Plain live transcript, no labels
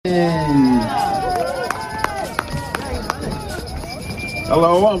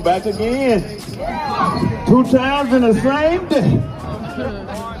Hello, I'm back again. 2 times in the same day.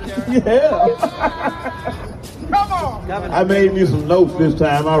 Yeah. Come on. I made me some notes this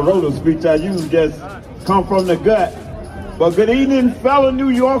time. I wrote a speech I usually just come from the gut. But good evening, fellow New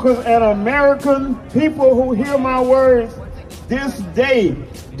Yorkers and American people who hear my words this day,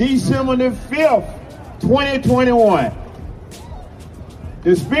 December the 5th, 2021.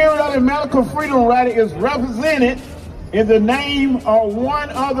 The spirit of the American freedom rider is represented in the name of one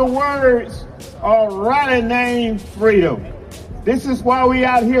of the words of rider named freedom. This is why we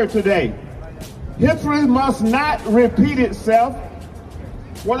out here today. History must not repeat itself.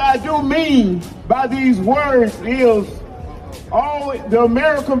 What I do mean by these words is all the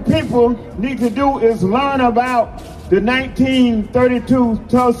American people need to do is learn about the 1932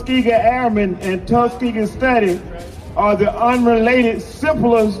 Tuskegee Airmen and Tuskegee study are the unrelated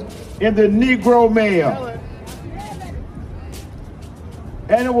simplest in the Negro male.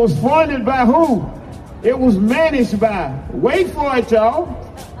 And it was funded by who? It was managed by, wait for it y'all,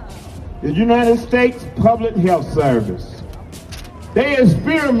 the United States Public Health Service. They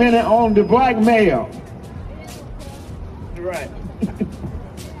experimented on the black male. Right.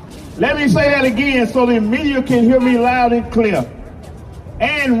 Let me say that again so the media can hear me loud and clear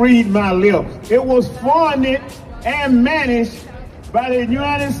and read my lips. It was funded and managed by the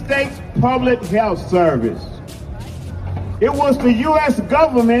United States Public Health Service. It was the U.S.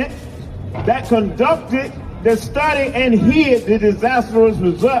 government that conducted the study and hid the disastrous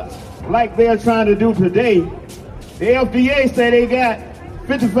results like they're trying to do today. The FDA said they got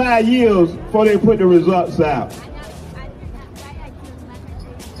 55 years before they put the results out.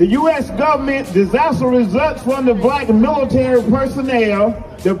 The U.S. government disaster results from the black military personnel,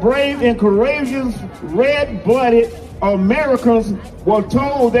 the brave and courageous red-blooded Americans were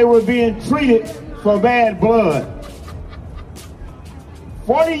told they were being treated for bad blood.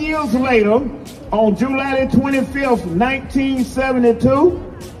 40 years later, on July the 25th, 1972,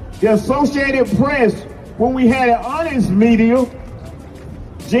 the Associated Press, when we had an honest media,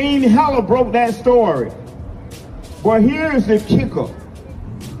 Gene Heller broke that story. But here's the kicker.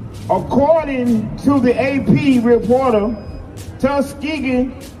 According to the AP reporter,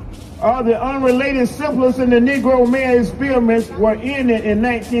 Tuskegee are the unrelated simplest in the Negro male experiments were ended in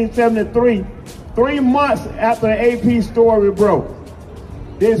 1973, 3 months after the AP story broke.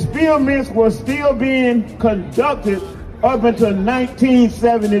 The experiments were still being conducted up until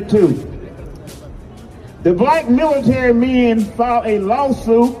 1972. The black military men filed a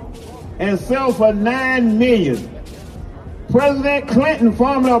lawsuit and settled for $9 million. President Clinton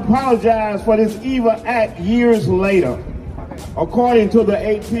formally apologized for this evil act years later, according to the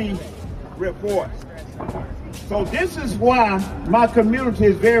AP report. So this is why my community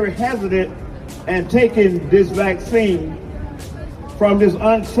is very hesitant in taking this vaccine from this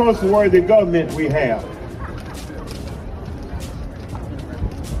untrustworthy government we have.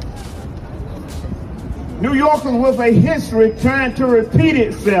 New Yorkers with a history trying to repeat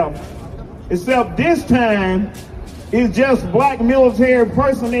itself, except this time it's just black military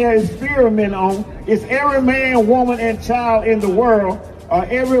personnel experiment on. It's every man, woman, and child in the world, or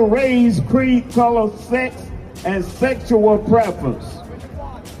every race, creed, color, sex, and sexual preference.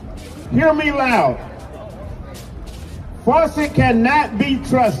 Hear me loud. Fawcett cannot be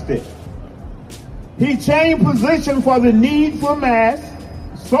trusted. He changed position for the need for mask,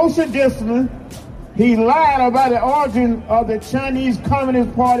 social distance. He lied about the origin of the Chinese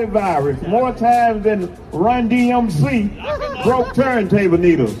Communist Party virus more times than Run DMC broke turntable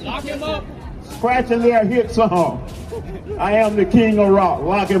needles. Scratching their hit song. I am the king of rock.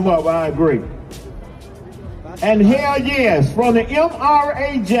 Lock him up, I agree. And hell yes, from the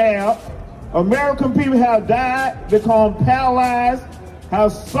mRNA jab, American people have died, become paralyzed,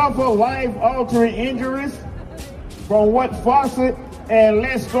 have suffered life-altering injuries from what Fawcett and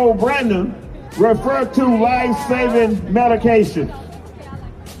Let's Go Brandon refer to life-saving medication.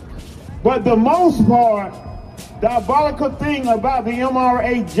 But the most part, diabolical thing about the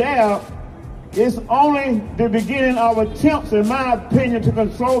mRNA jab is only the beginning of attempts, in my opinion, to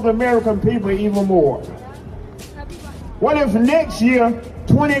control the American people even more. What if next year,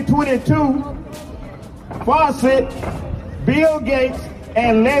 2022, Fawcett, Bill Gates,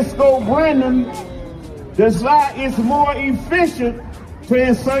 and Let's Go Brandon decide it's more efficient to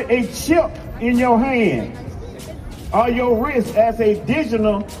insert a chip in your hand or your wrist as a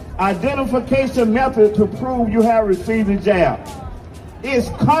digital identification method to prove you have received the jab? It's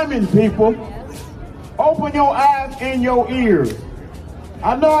coming, people. Open your eyes and your ears.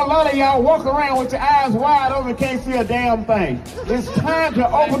 I know a lot of y'all walk around with your eyes wide open and can't see a damn thing. It's time to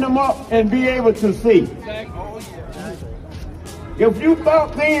open them up and be able to see. If you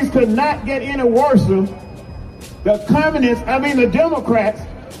thought things could not get any worse, the Democrats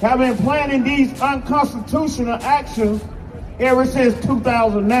have been planning these unconstitutional actions ever since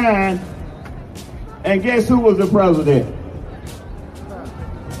 2009. And guess who was the president?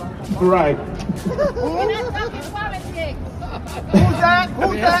 Right. We're not talking politics. Who's that?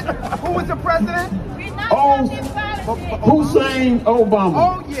 Who was the president? We're not talking politics. Hussein Obama.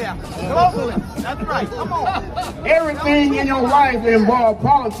 Oh, yeah. Globalist. That's right. Come on. Everything in your life involves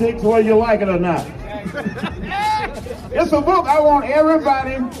politics, whether you like it or not. It's a book I want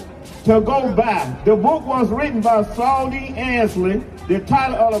everybody to go buy. The book was written by Saudi Ansley. The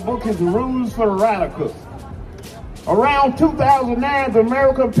title of the book is Rules for Radicals. Around 2009, the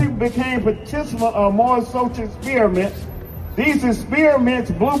American people became participants of more social experiments. These experiments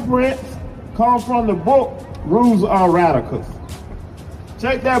blueprints come from the book Rules for Radicals.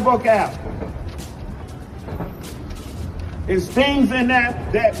 Check that book out. It's things in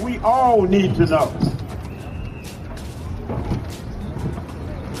that we all need to know.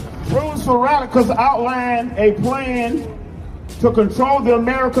 Rules for Radicals outline a plan to control the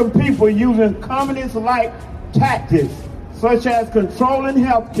American people using communist-like tactics, such as controlling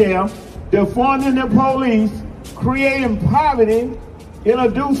healthcare, defunding the police, creating poverty,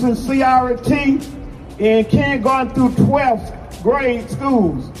 introducing CRT in kindergarten through 12th grade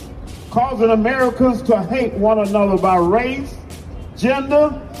schools, causing Americans to hate one another by race,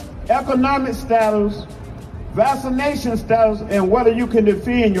 gender, economic status, vaccination status, and whether you can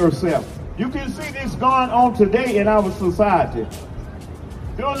defend yourself. You can see this going on today in our society.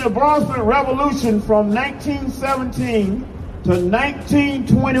 During the Bolshevik Revolution from 1917 to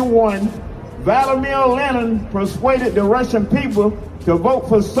 1921, Vladimir Lenin persuaded the Russian people to vote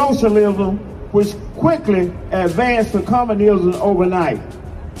for socialism, which quickly advanced to communism overnight.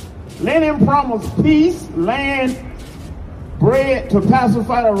 Lenin promised peace, land, bread to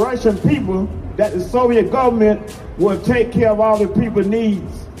pacify the Russian people, that the Soviet government would take care of all the people's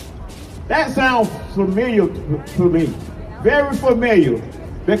needs. That sounds familiar to me, very familiar.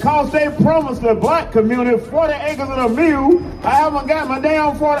 Because they promised the black community 40 acres and a mule, I haven't got my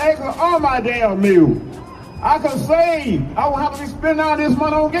damn 40 acres or my damn mule. I could save. I won't have to be spending all this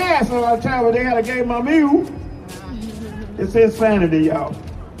money on gas all the time, but they had to give my mule. It's insanity, y'all.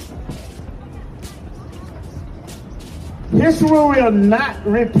 History will not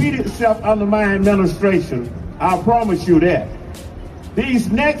repeat itself under my administration. I promise you that. These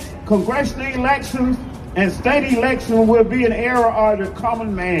next congressional elections and state elections will be an era of the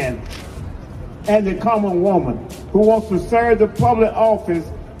common man and the common woman who wants to serve the public office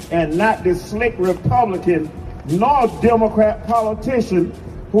and not the slick Republican nor Democrat politicians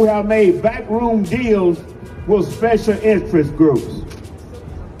who have made backroom deals with special interest groups.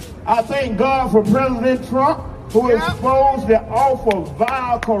 I thank God for President Trump, who exposed the awful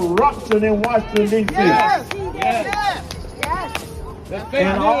vile corruption in Washington, D.C. Yes.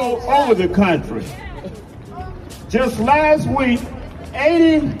 And all over the country. Just last week,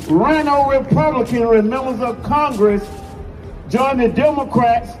 80 Rhino Republican members of Congress joined the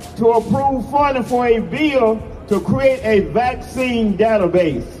Democrats to approve funding for a bill to create a vaccine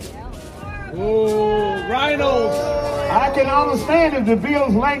database. Oh, rhinos! I can understand if the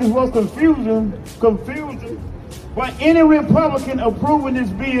bill's language was confusing, but any Republican approving this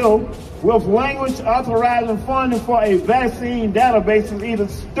bill with language authorizing funding for a vaccine database is either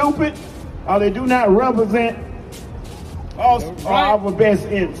stupid or they do not represent us or our best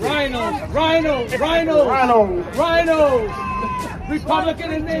interest. Rhinos!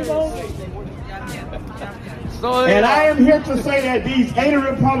 Republican in name only. And I am here to say that these 80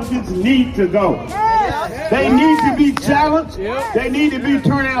 Republicans need to go. They need to be challenged. They need to be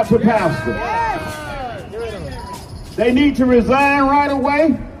turned out to pastor. They need to resign right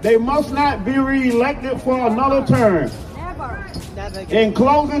away. They must not be re-elected for another term. In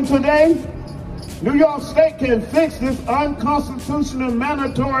closing today, New York State can fix this unconstitutional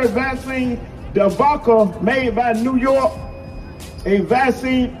mandatory vaccine debacle made by New York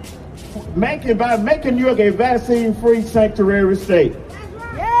making New York a vaccine-free sanctuary state.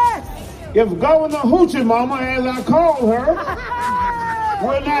 Yes. If Governor Hoochie Mama, as I call her,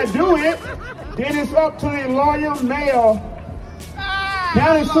 will not do it, then it's up to the lawyer, mayor,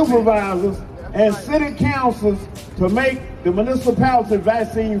 county supervisors, and city councils to make the municipality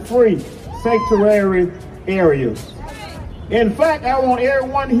vaccine-free sanctuary areas. In fact, I want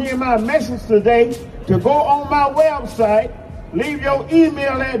everyone hearing my message today to go on my website, leave your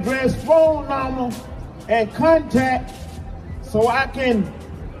email address, phone number, and contact so I can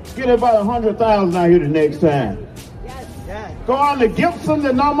get about 100,000 out here the next time. Go on to Gibson,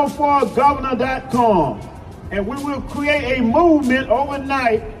 the number 4 governor.com. And we will create a movement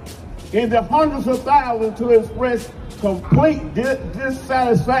overnight in the hundreds of thousands to express complete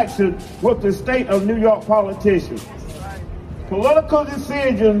dissatisfaction with the state of New York politicians. Political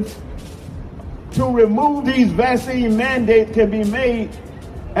decisions to remove these vaccine mandates can be made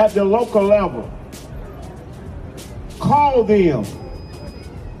at the local level. Call them.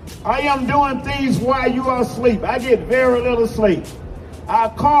 I am doing things while you are asleep. I get very little sleep. I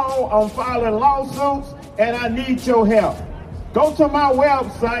call, I'm filing lawsuits, and I need your help. Go to my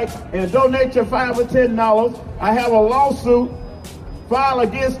website and donate your $5 or $10. I have a lawsuit filed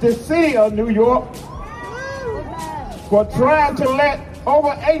against the city of New York for trying to let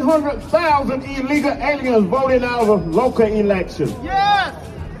over 800,000 illegal aliens vote in our local elections. Yes!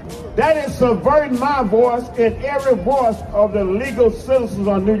 That is subverting my voice and every voice of the legal citizens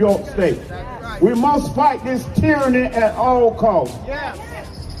of New York State. Right. We must fight this tyranny at all costs. Yes.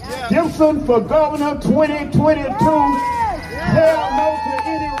 Yes. Gibson for governor 2022. Hell no to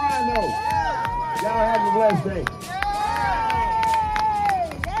any rhino. Y'all have a blessed day.